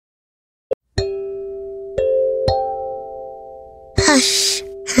Hush,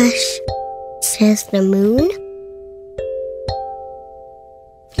 hush, says the moon.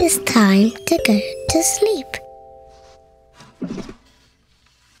 It's time to go to sleep.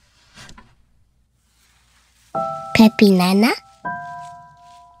 Peppy Nana,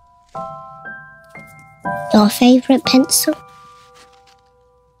 your favourite pencil?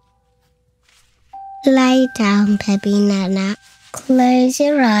 Lie down, Peppy Nana. Close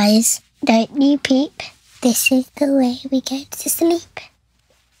your eyes. Don't you peep. This is the way we go to sleep.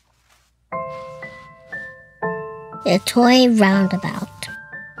 The toy roundabout.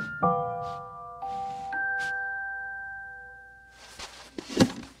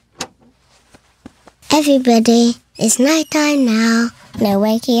 Everybody, it's night time now. No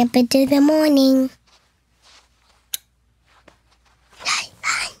waking up into the morning. Night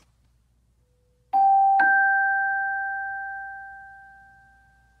time.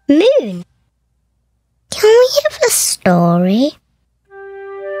 Moon, can we have a story?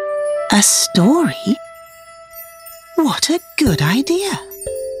 A story? What a good idea!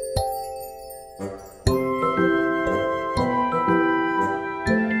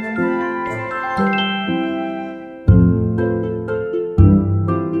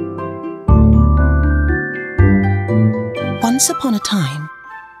 Once upon a time,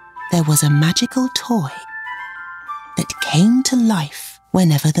 there was a magical toy that came to life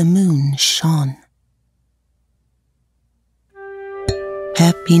whenever the moon shone.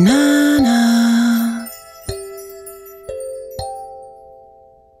 Peppy Nana.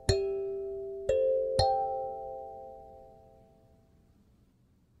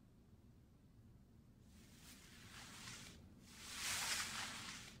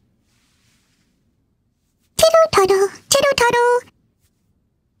 Tiddle-toddle, tiddle-toddle.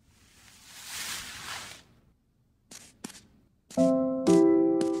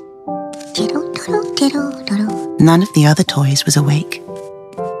 Tiddle-toddle, tiddle-toddle. None of the other toys was awake.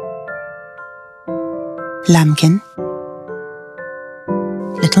 Lambkin,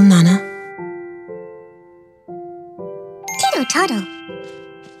 Little Nana, Tiddle-toddle.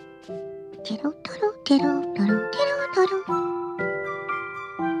 Tiddle-toddle, tiddle-toddle, tiddle-toddle.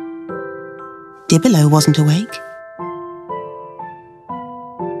 Dibbilo wasn't awake.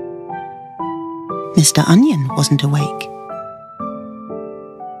 Mr. Onion wasn't awake.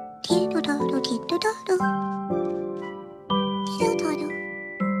 Tiddle-toddle, tiddle-toddle. Tiddle-toddle.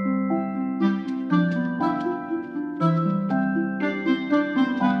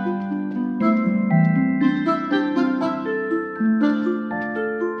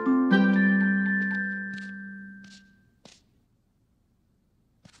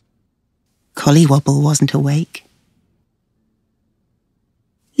 Collywobble wasn't awake.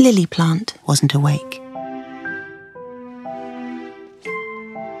 Lily Plant wasn't awake.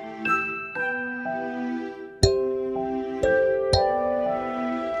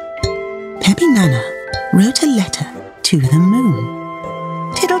 Peppy Nana wrote a letter to the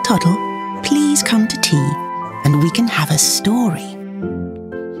moon. Tiddle-toddle, please come to tea and we can have a story.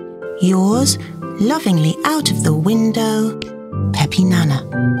 Yours, lovingly out of the window, Peppy Nana.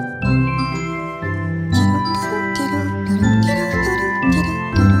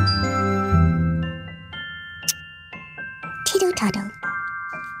 Tiddle-toddle.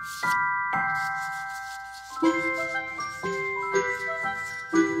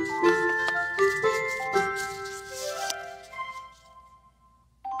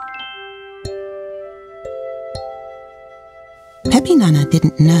 Peppy Nana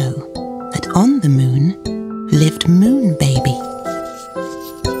didn't know that on the moon lived Moon Baby.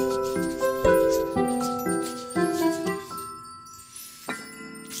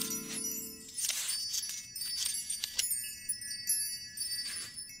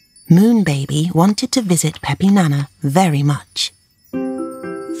 Moon Baby wanted to visit Peppy Nana very much.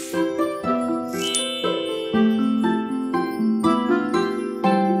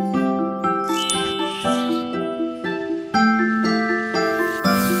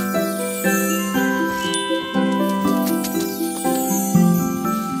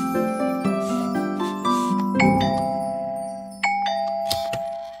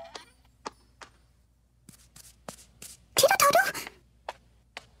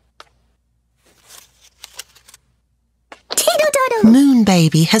 Moon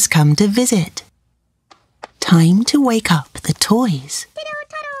Baby has come to visit. Time to wake up the toys.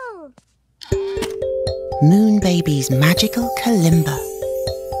 Moon Baby's magical kalimba.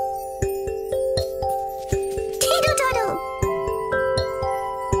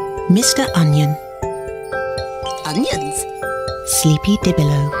 Mr. Onion. Onions. Sleepy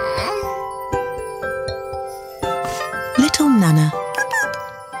Dibbilo. Little Nana.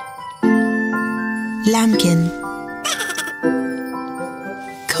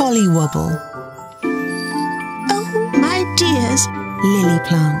 Collywobble. Oh, my dears, Lily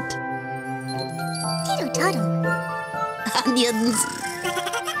Plant. Tiddle toddle. Onions.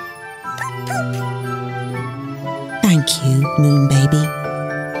 Thank you, Moon Baby.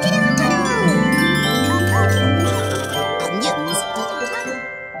 Tiddle toddle. Onions.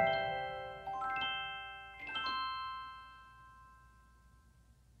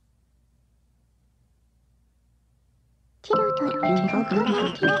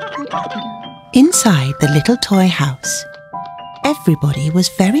 Inside the little toy house, everybody was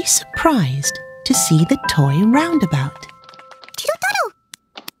very surprised to see the toy roundabout. Tiddle toddle.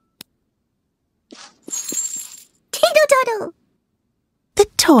 Tiddle toddle. The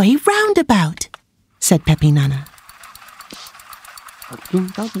toy roundabout, said Peppy Nana.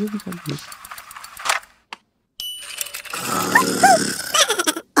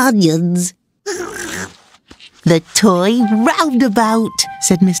 Onions. The toy roundabout,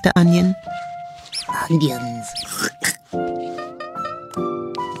 said Mr. Onion. Onions.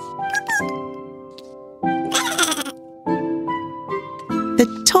 The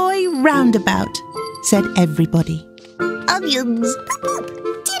toy roundabout, said everybody. Onions.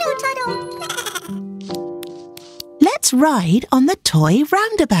 Tiddle toddle. Let's ride on the toy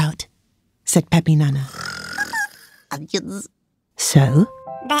roundabout, said Peppy Nana. Onions. So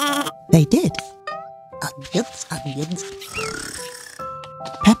they did. Onions. Onions.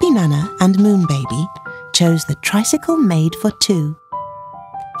 Peppy Nana and Moon Baby chose the tricycle made for two.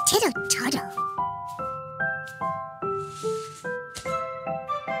 Tiddle toddle.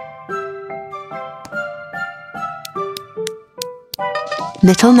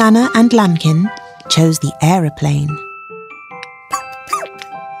 Little Nana and Lambkin chose the aeroplane.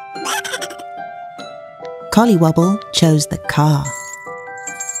 Collywobble chose the car.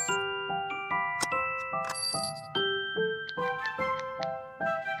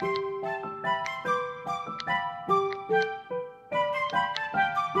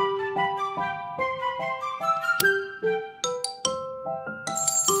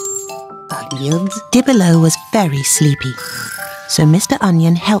 Onions. Dibbelow was very sleepy, so Mr.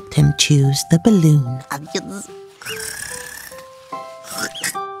 Onion helped him choose the balloon. Onions.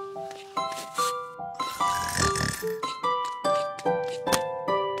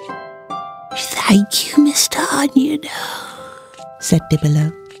 Thank you, Mr. Onion, said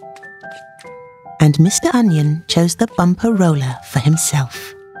Dibbelow. And Mr. Onion chose the bumper roller for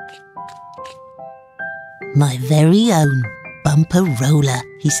himself. My very own bumper roller,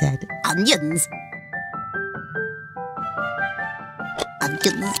 He said. Onions.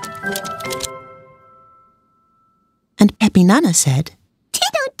 Onions. And Peppy Nana said,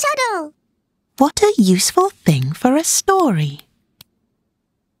 Tiddle toddle. what a useful thing for a story.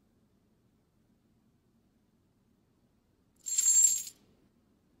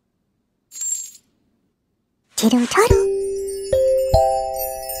 Tiddle toddle.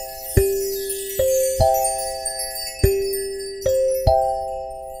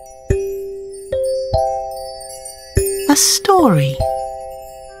 A story.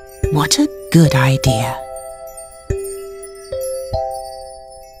 What a good idea.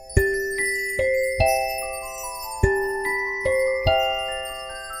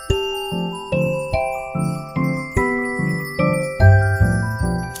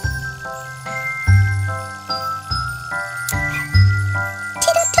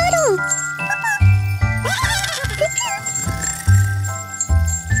 Tiddle toddle.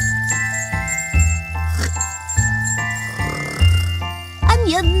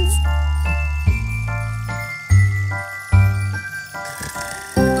 Onions.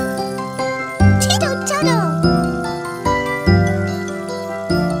 Tiddle toddle.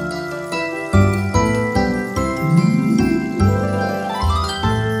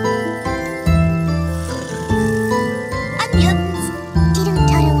 Onions. Tiddle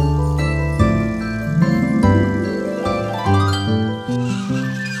toddle.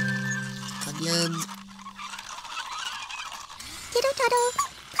 Onions. Tiddle toddle.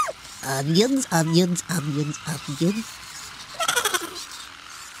 Onions. Onions. Onions. Onions.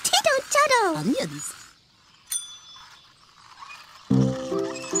 Tiddle toddle. Onions.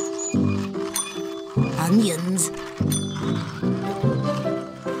 Onions.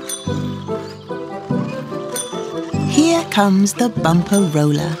 Here comes the bumper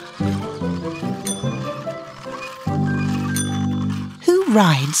roller. Who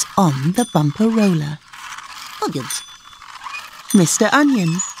rides on the bumper roller? Onions. Mr. Onion.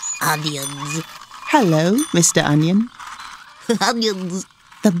 Onions. Hello, Mr. Onion. Onions.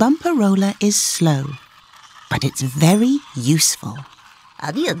 The bumper roller is slow, but it's very useful.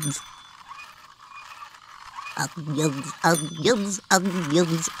 Onions. onions, onions,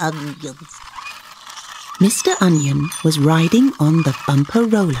 onions, onions. Mr. Onion was riding on the bumper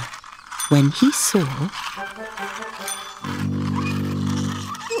roller when he saw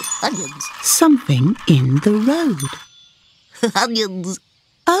Onions, something in the road. onions,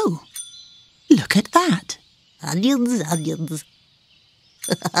 Oh, look at that. onions, onions,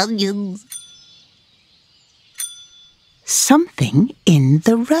 onions. Something in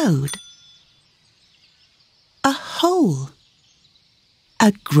the road. A hole.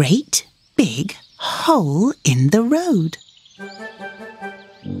 A great big hole in the road.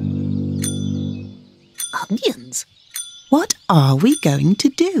 Onions, What are we going to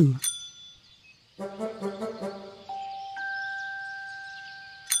do?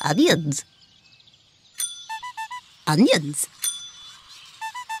 onions, onions,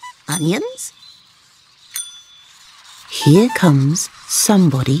 onions. Here comes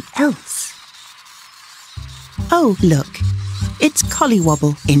somebody else. Oh, look, it's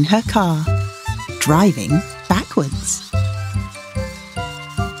Collywobble in her car, driving backwards.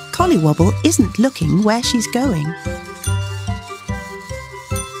 Collywobble isn't looking where she's going.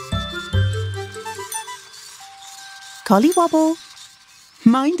 Collywobble,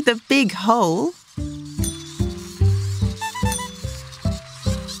 mind the big hole.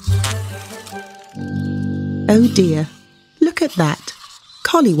 Oh dear, look at that.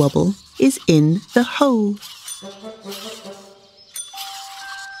 Collywobble is in the hole.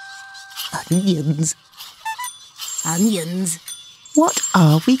 Onions, onions, What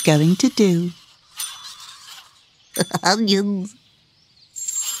are we going to do? onions.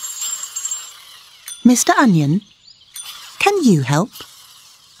 Mr. Onion, can you help?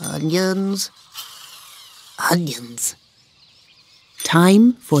 Onions, onions,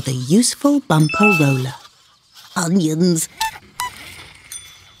 Time for the useful bumper roller. onions,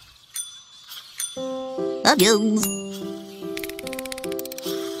 onions,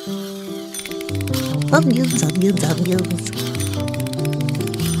 onions, onions, onions,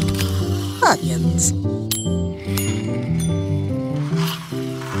 onions,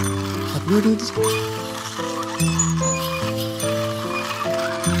 onions,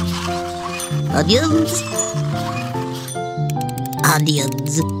 onions,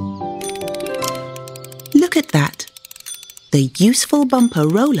 onions. Look at that. The useful bumper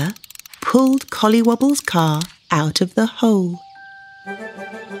roller pulled Collywobble's car out of the hole.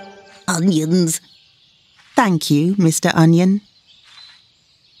 Onions, Thank you, Mr. Onion.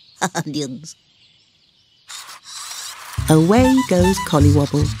 onions, Away goes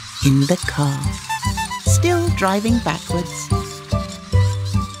Collywobble in the car, still driving backwards.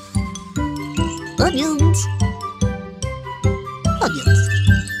 onions, onions,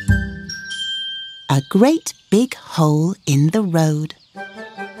 A great big hole in the road.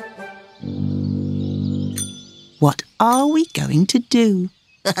 What are we going to do?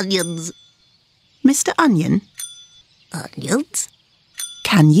 onions, Mr. Onion, onions,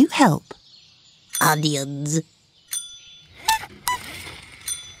 can you help? onions.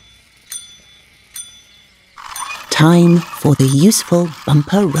 Time for the useful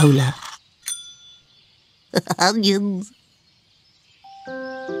bumper roller. Onions.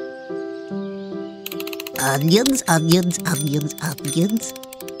 Onions, onions, onions, onions.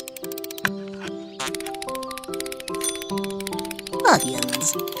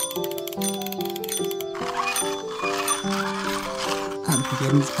 Onions.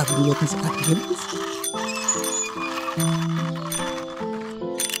 Onions, onions, onions.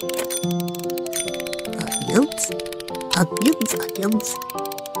 Onions, onions, onions.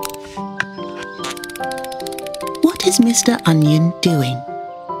 What is Mr. Onion doing?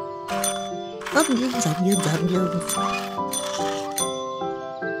 Onions, onions, onions.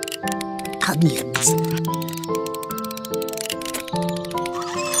 Onions.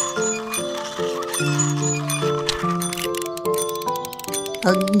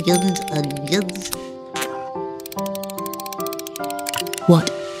 Onions, onions. What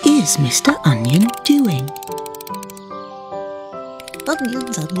is Mr. Onion doing?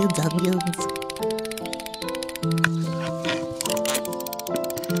 Onions, onions, onions.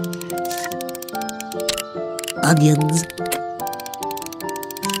 Onions.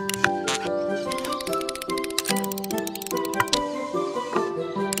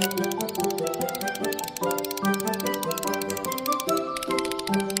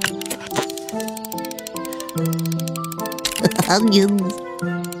 Onions.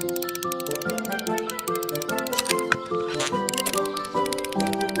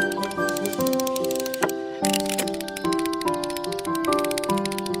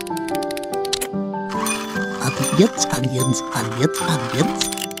 Onions, onions, onions, onions.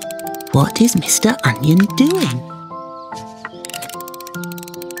 What is Mr. Onion doing?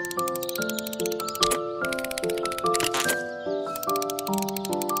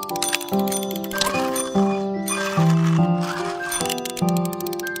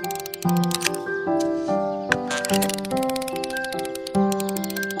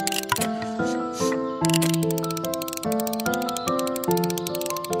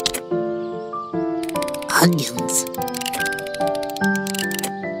 Onions.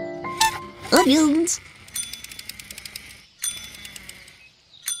 Onions.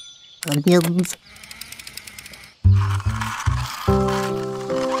 Onions.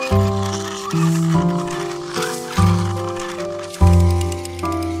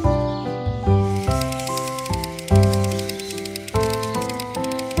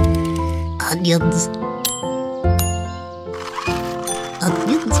 Onions.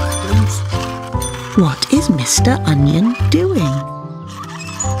 Onions, onions. What is Mr. Onion doing?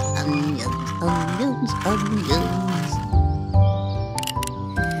 Onions, onions, onions.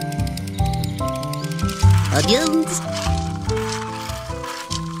 Onions.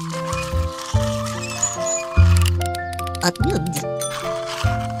 Onions.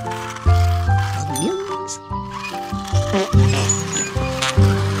 Onions.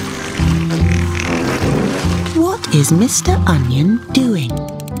 What is Mr. Onion doing?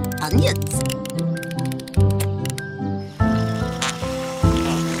 Onions.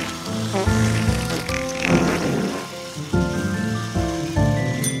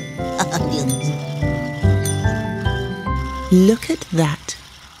 Onions. Look at that.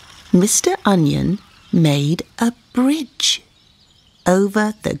 Mr. Onion made a bridge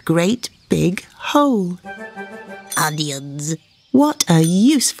over the great big hole. Onions. What a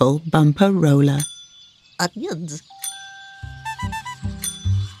useful bumper roller. Onions.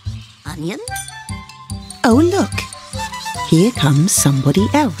 Onions. Oh, look. Here comes somebody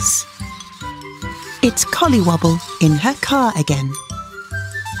else. It's Collywobble in her car again.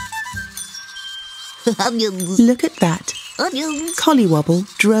 Onions. Look at that. Onions. Collywobble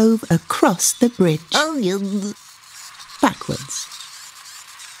drove across the bridge. Onions. Backwards.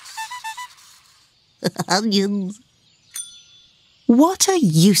 Onions. What a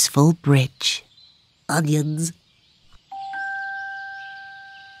useful bridge. Onions.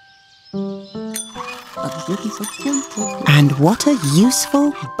 Onions, onions, onions. And what a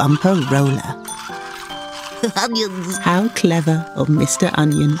useful bumper roller. Onions. How clever of Mr.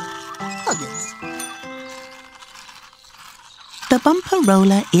 Onion. Onions. The bumper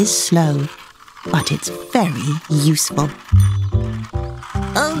roller is slow, but it's very useful.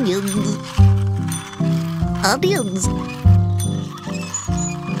 Onions. Onions.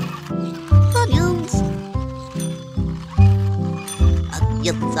 Onions.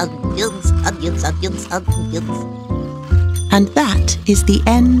 Onions, onions, onions, onions, onions. And that is the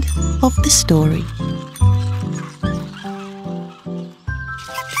end of the story.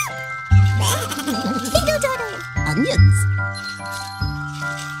 Onions.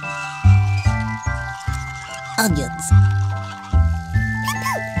 Onions.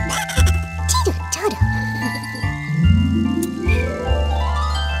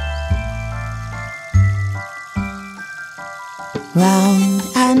 Round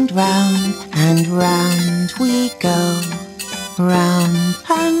and round and round we go, round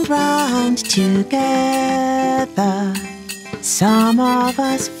and round together. Some of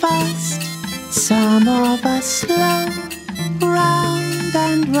us fast, some of us slow, round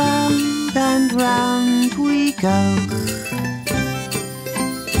and round and round we go.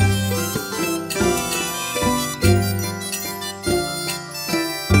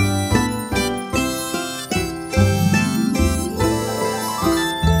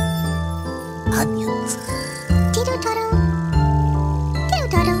 Onions.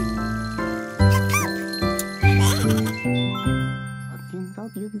 Onions,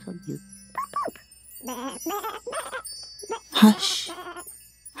 onions, onions. Hush,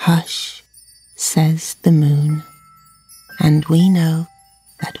 hush, says the moon, and we know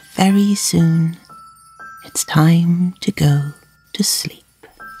that very soon it's time to go to sleep.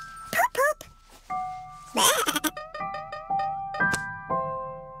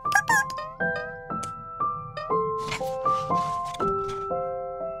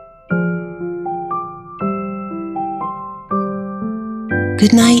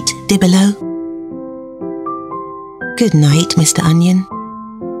 Good night, Dibbelow. Good night, Mr. Onion.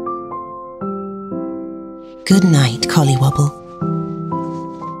 Good night, Collywobble.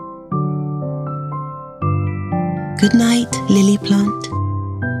 Good night, Lily Plant.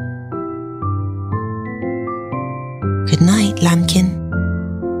 Good night, Lambkin.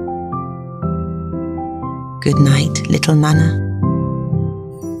 Good night, Little Nana.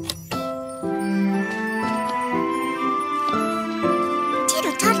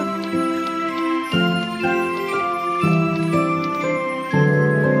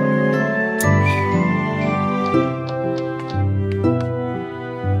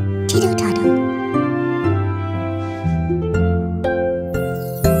 Tittle tattle.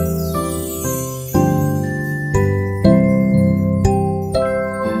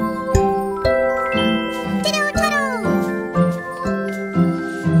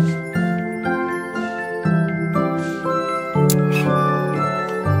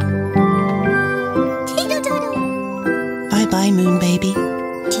 Bye-bye, Moon Baby.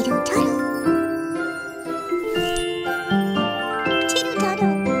 Tittle tattle. Tittle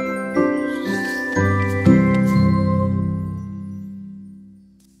tattle.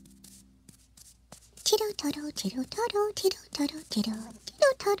 Tittle tattle, tittle tattle, tittle tattle, tittle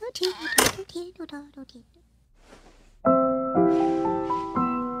tattle, tittle tattle, tittle tattle, tittle.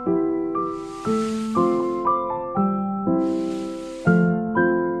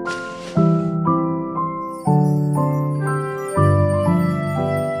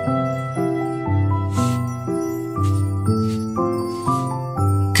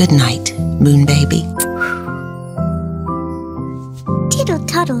 Good night, Moon Baby. Tittle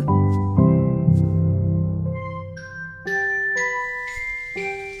tattle.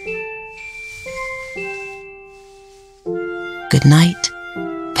 Good night,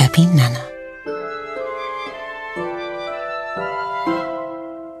 Peppy Nana.